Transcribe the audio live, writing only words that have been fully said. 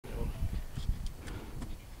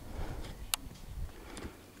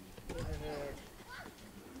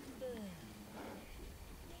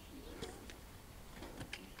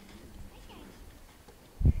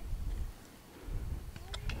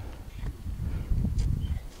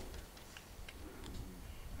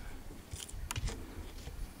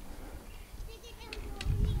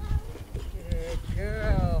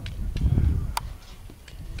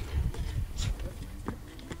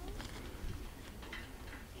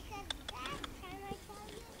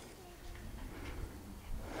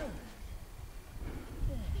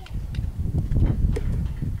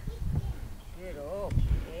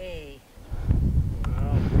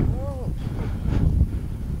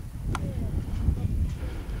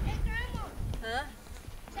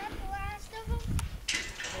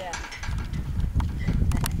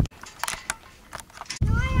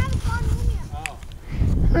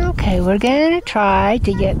Okay, we're going to try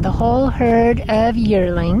to get the whole herd of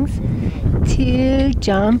yearlings to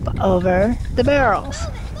jump over the barrels.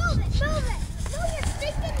 Move it! Move your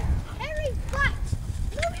stinking hairy butts!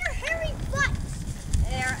 Move your hairy butts!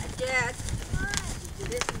 There, Dad.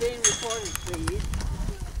 This is being recorded, please.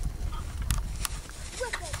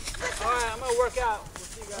 Alright, I'm going to work out. We'll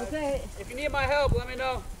see you guys. Okay. If you need my help, let me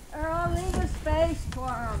know. Earl, leave a space for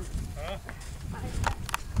him. Huh?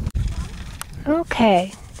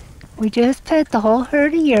 Okay, we just put the whole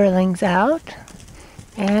herd of yearlings out,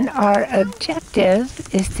 and our objective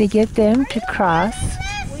is to get them to cross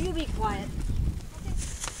Will you be quiet?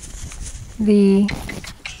 the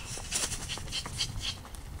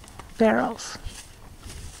barrels.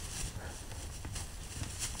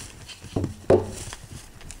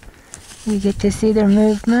 You get to see their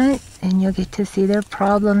movement, and you'll get to see their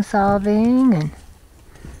problem solving. And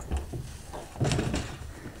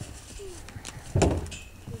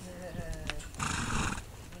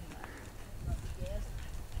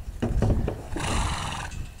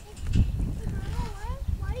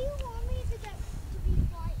Why do you want me to be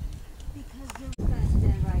frightened? Because you're going to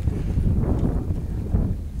stand right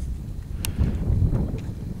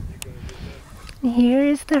there. here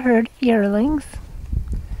is the herd of yearlings.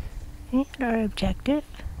 And our objective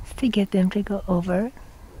is to get them to go over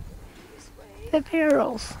the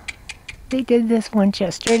barrels. They did this once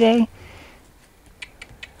yesterday.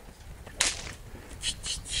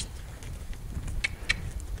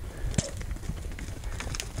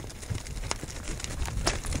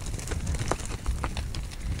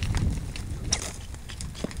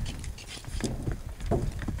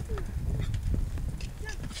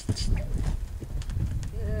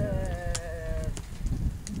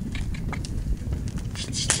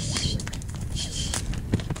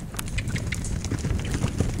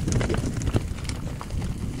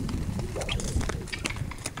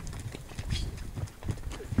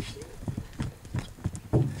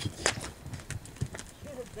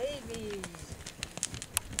 Babies.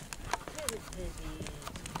 Little babies.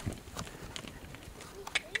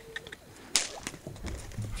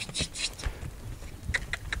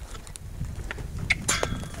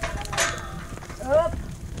 Up.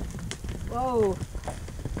 Whoa.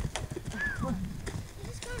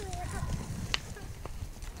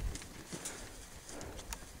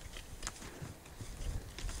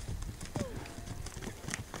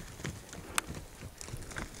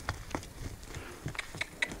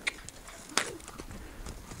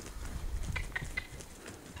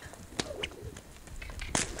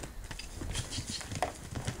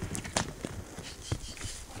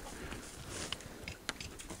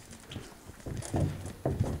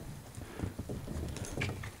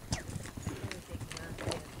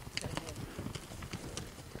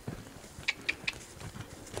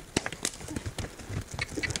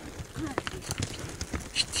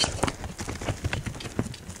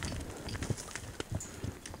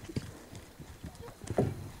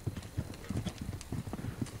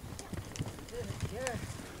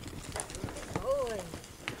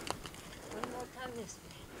 This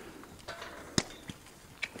way.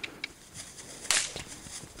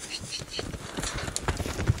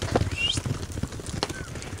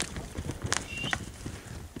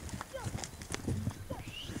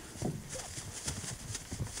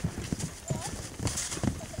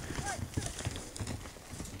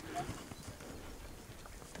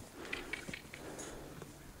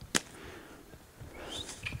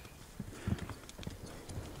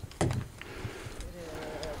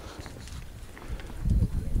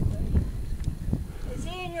 Is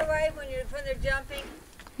he in your way when they're jumping?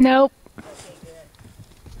 Nope. Okay,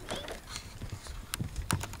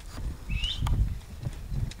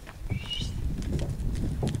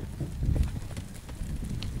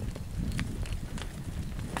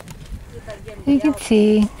 good. You can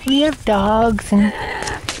see we have dogs and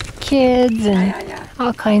kids and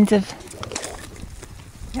all kinds of.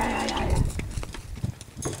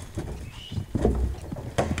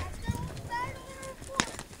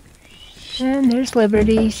 And there's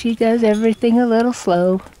Liberty. She does everything a little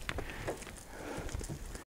slow.